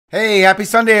Hey, happy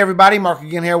Sunday, everybody. Mark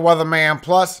again here, Weatherman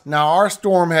Plus. Now, our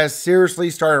storm has seriously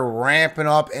started ramping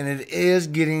up, and it is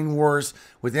getting worse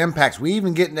with impacts. We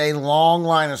even getting a long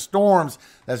line of storms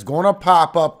that's going to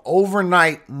pop up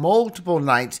overnight, multiple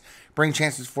nights, bring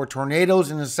chances for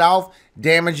tornadoes in the south,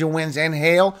 damaging winds and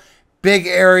hail. Big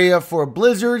area for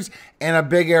blizzards and a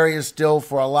big area still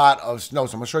for a lot of snow.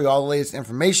 So I'm going to show you all the latest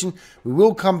information. We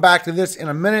will come back to this in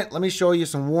a minute. Let me show you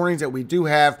some warnings that we do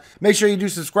have. Make sure you do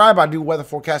subscribe. I do weather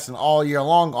forecasting all year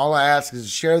long. All I ask is to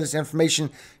share this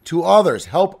information to others.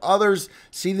 Help others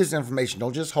see this information.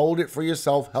 Don't just hold it for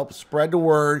yourself. Help spread the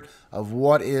word of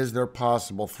what is their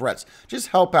possible threats. Just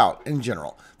help out in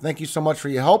general. Thank you so much for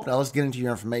your help. Now let's get into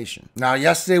your information. Now,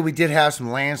 yesterday we did have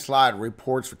some landslide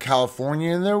reports for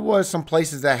California, and there was some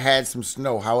places that had some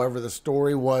snow. However, the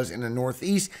story was in the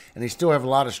northeast, and they still have a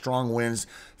lot of strong winds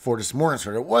for this morning.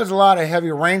 So there was a lot of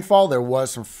heavy rainfall. There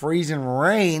was some freezing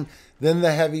rain, then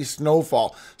the heavy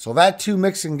snowfall. So that two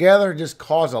mixing together just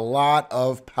caused a lot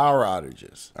of power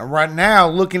outages. And right now,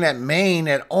 looking at Maine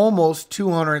at almost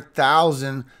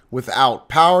 200,000 without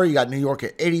power. You got New York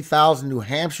at 80,000, New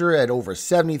Hampshire at over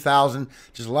 70,000.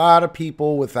 Just a lot of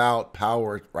people without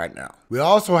power right now. We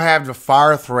also have the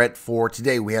fire threat for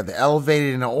today. We have the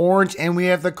elevated in the orange, and we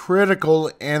have the critical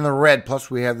in the red.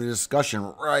 Plus, we have the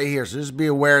discussion right here. So just be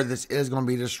aware this is going to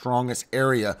be the strongest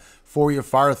area for your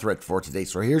fire threat for today.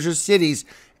 So here's your cities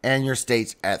and your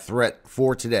states at threat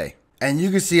for today. And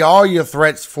you can see all your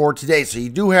threats for today. So you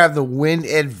do have the wind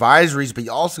advisories, but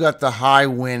you also got the high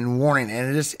wind warning.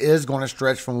 And this is going to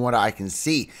stretch from what I can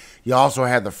see. You also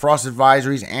have the frost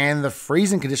advisories and the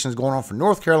freezing conditions going on for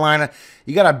North Carolina.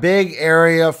 You got a big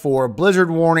area for blizzard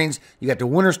warnings. You got the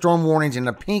winter storm warnings in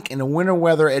the pink and the winter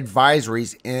weather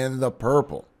advisories in the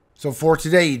purple. So for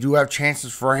today, you do have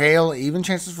chances for hail, even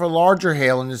chances for larger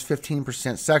hail in this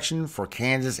 15% section for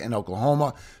Kansas and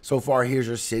Oklahoma. So far, here's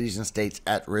your cities and states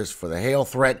at risk for the hail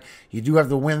threat. You do have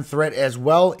the wind threat as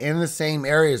well in the same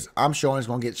areas. I'm showing it's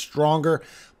going to get stronger.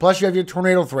 Plus, you have your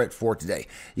tornado threat for today.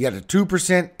 You got the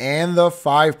 2% and the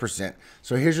 5%.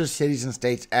 So here's your cities and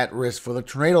states at risk for the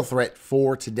tornado threat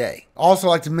for today. Also,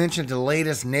 I'd like to mention the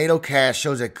latest NATOcast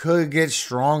shows it could get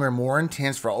stronger, more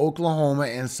intense for Oklahoma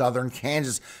and southern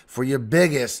Kansas for your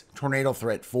biggest tornado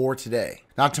threat for today.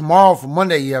 Now, tomorrow for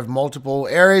Monday, you have multiple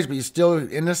areas, but you're still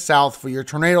in the south for your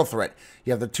tornado threat.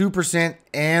 You have the 2%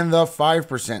 and the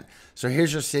 5%. So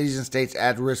here's your cities and states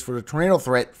at risk for the tornado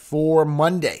threat for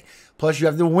Monday. Plus, you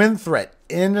have the wind threat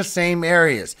in the same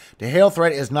areas. The hail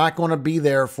threat is not going to be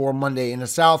there for Monday in the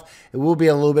south. It will be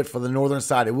a little bit for the northern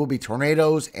side. It will be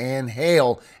tornadoes and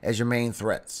hail as your main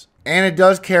threats. And it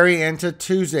does carry into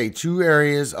Tuesday. 2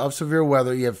 areas of severe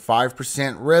weather. You have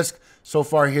 5% risk. So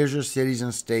far, here's your cities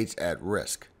and states at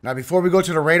risk. Now, before we go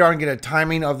to the radar and get a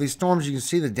timing of these storms, you can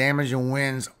see the damage and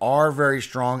winds are very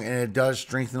strong, and it does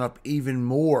strengthen up even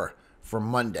more for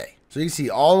Monday. So you can see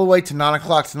all the way to 9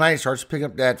 o'clock tonight, it starts picking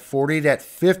up that 40, that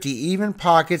 50, even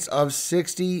pockets of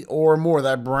 60 or more.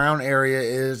 That brown area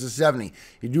is a 70.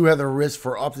 You do have the risk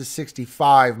for up to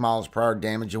 65 miles per hour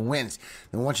damage and winds.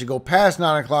 Then once you go past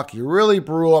 9 o'clock, you really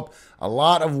brew up a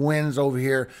lot of winds over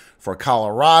here for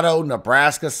Colorado,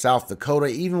 Nebraska, South Dakota,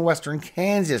 even western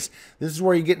Kansas. This is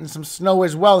where you're getting some snow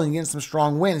as well, and you're getting some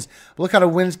strong winds. Look how the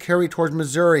winds carry towards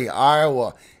Missouri,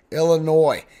 Iowa,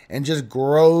 Illinois, and just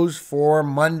grows for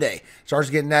Monday. Starts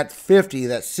getting that 50,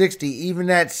 that 60, even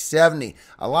that 70.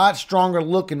 A lot stronger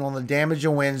looking on the damage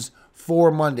and winds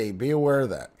for Monday. Be aware of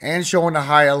that. And showing the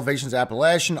high elevations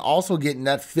Appalachian, also getting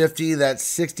that 50, that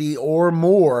 60 or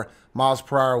more miles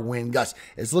per hour wind gusts.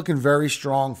 It's looking very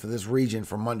strong for this region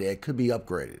for Monday. It could be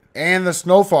upgraded. And the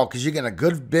snowfall, because you're getting a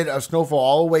good bit of snowfall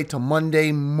all the way to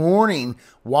Monday morning.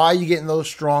 Why are you getting those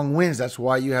strong winds? That's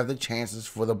why you have the chances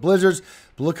for the blizzards.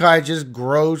 But look how it just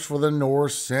grows for the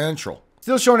north central.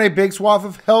 Still showing a big swath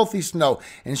of healthy snow,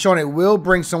 and showing it will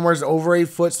bring somewhere over 8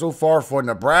 foot so far for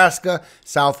Nebraska,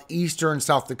 southeastern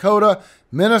South Dakota,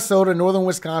 Minnesota, northern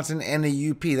Wisconsin, and the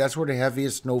UP. That's where the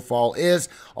heaviest snowfall is.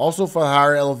 Also for the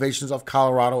higher elevations of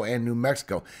Colorado and New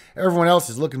Mexico. Everyone else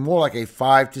is looking more like a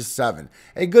 5 to 7.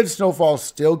 A good snowfall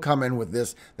still coming with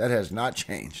this. That has not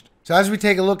changed. So as we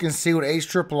take a look and see what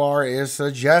HRRR is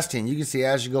suggesting, you can see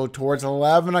as you go towards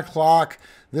 11 o'clock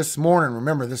this morning,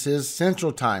 remember this is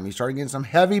Central Time, you start getting some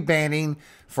heavy banding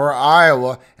for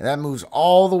Iowa, and that moves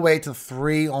all the way to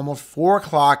 3, almost 4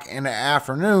 o'clock in the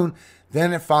afternoon.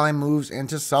 Then it finally moves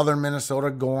into southern Minnesota,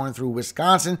 going through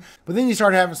Wisconsin. But then you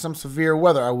start having some severe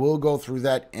weather. I will go through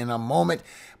that in a moment.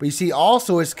 But you see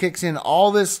also it kicks in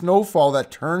all this snowfall that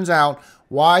turns out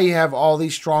why you have all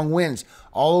these strong winds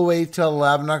all the way to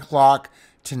 11 o'clock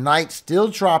tonight. Still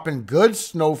dropping good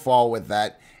snowfall with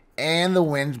that. and the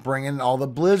winds bringing all the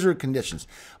blizzard conditions.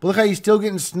 But look how you're still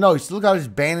getting snow. Look how this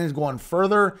band is going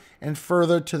further and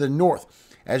further to the north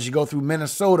as you go through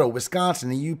Minnesota, Wisconsin,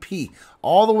 the UP,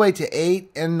 all the way to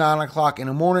 8 and 9 o'clock in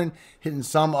the morning, hitting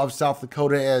some of South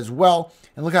Dakota as well.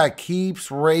 And look how it keeps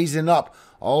raising up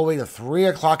all the way to 3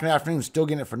 o'clock in the afternoon. Still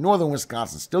getting it for northern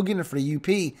Wisconsin, still getting it for the UP.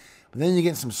 But then you're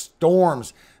getting some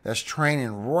storms that's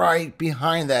training right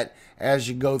behind that as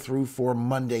you go through for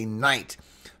Monday night.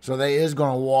 So that is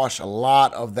going to wash a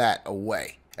lot of that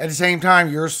away. At the same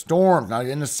time, your storms. Now,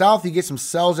 in the south, you get some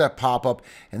cells that pop up,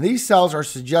 and these cells are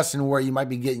suggesting where you might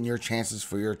be getting your chances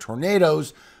for your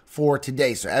tornadoes for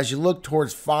today. So as you look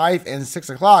towards 5 and 6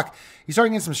 o'clock, you start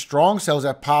getting some strong cells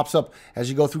that pops up as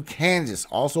you go through Kansas.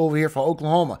 Also over here for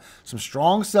Oklahoma, some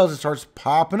strong cells that starts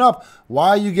popping up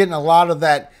while you're getting a lot of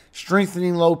that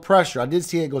strengthening low pressure. I did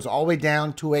see it goes all the way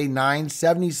down to a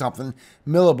 970 something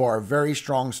millibar, very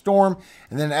strong storm.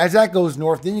 And then as that goes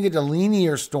north, then you get the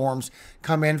linear storms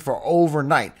come in for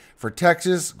overnight. For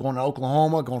Texas, going to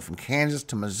Oklahoma, going from Kansas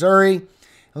to Missouri.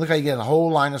 And look how you get a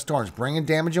whole line of storms, bringing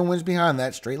damaging winds behind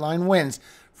that, straight line winds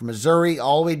from Missouri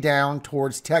all the way down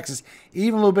towards Texas,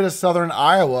 even a little bit of southern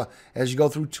Iowa as you go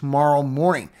through tomorrow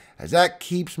morning. As that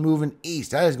keeps moving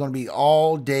east, that is going to be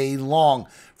all day long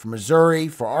from Missouri,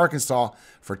 for Arkansas,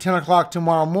 for 10 o'clock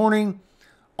tomorrow morning,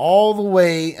 all the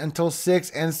way until 6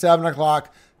 and 7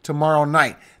 o'clock tomorrow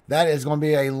night. That is going to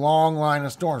be a long line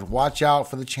of storms. Watch out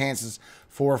for the chances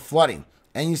for flooding.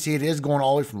 And you see it is going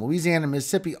all the way from Louisiana,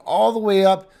 Mississippi, all the way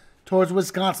up towards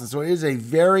Wisconsin. So it is a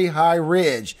very high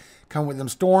ridge coming with them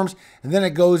storms. And then it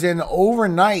goes in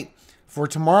overnight for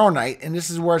tomorrow night. And this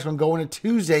is where it's going to go into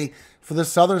Tuesday for the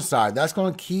southern side. That's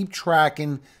going to keep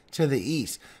tracking to the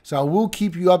east. So I will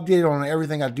keep you updated on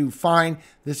everything I do find.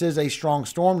 This is a strong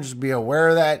storm. Just be aware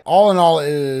of that. All in all, it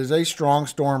is a strong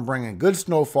storm bringing good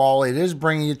snowfall. It is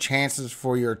bringing you chances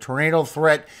for your tornado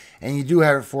threat. And you do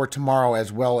have it for tomorrow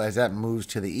as well as that moves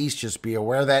to the east. Just be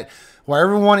aware of that. Well,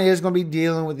 everyone is going to be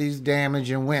dealing with these damage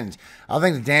and winds. I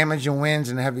think the damage and winds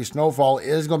and the heavy snowfall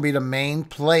is going to be the main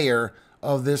player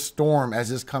of this storm as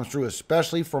this comes through,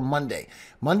 especially for Monday.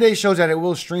 Monday shows that it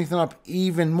will strengthen up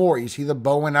even more. You see the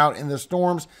bowing out in the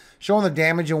storms, showing the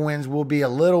damage and winds will be a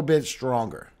little bit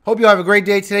stronger. Hope you have a great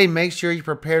day today. Make sure you're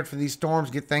prepared for these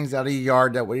storms. Get things out of your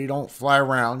yard. That way you don't fly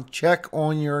around. Check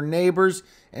on your neighbors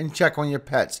and check on your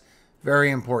pets.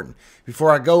 Very important. Before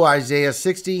I go, Isaiah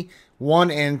 60, 1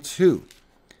 and 2.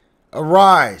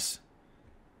 Arise,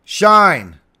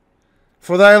 shine,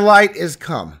 for thy light is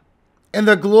come, and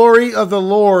the glory of the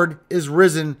Lord is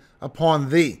risen upon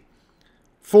thee.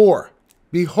 For,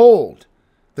 behold,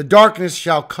 the darkness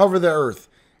shall cover the earth,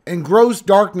 and gross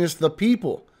darkness the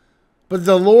people. But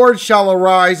the Lord shall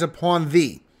arise upon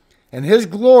thee, and his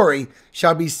glory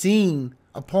shall be seen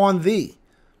upon thee.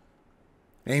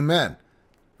 Amen.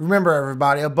 Remember,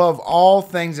 everybody, above all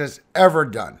things that's ever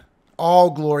done, all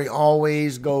glory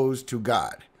always goes to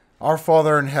God, our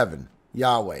Father in heaven,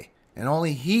 Yahweh. And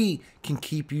only he can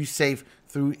keep you safe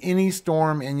through any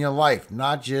storm in your life,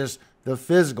 not just the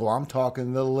physical. I'm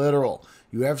talking the literal.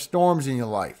 You have storms in your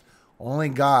life. Only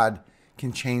God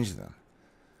can change them.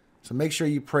 So make sure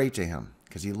you pray to him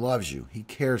because he loves you. He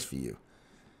cares for you.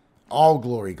 All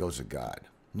glory goes to God,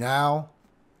 now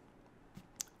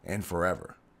and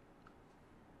forever.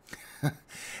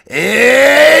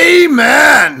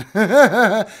 Amen.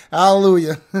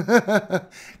 Hallelujah.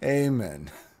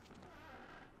 Amen.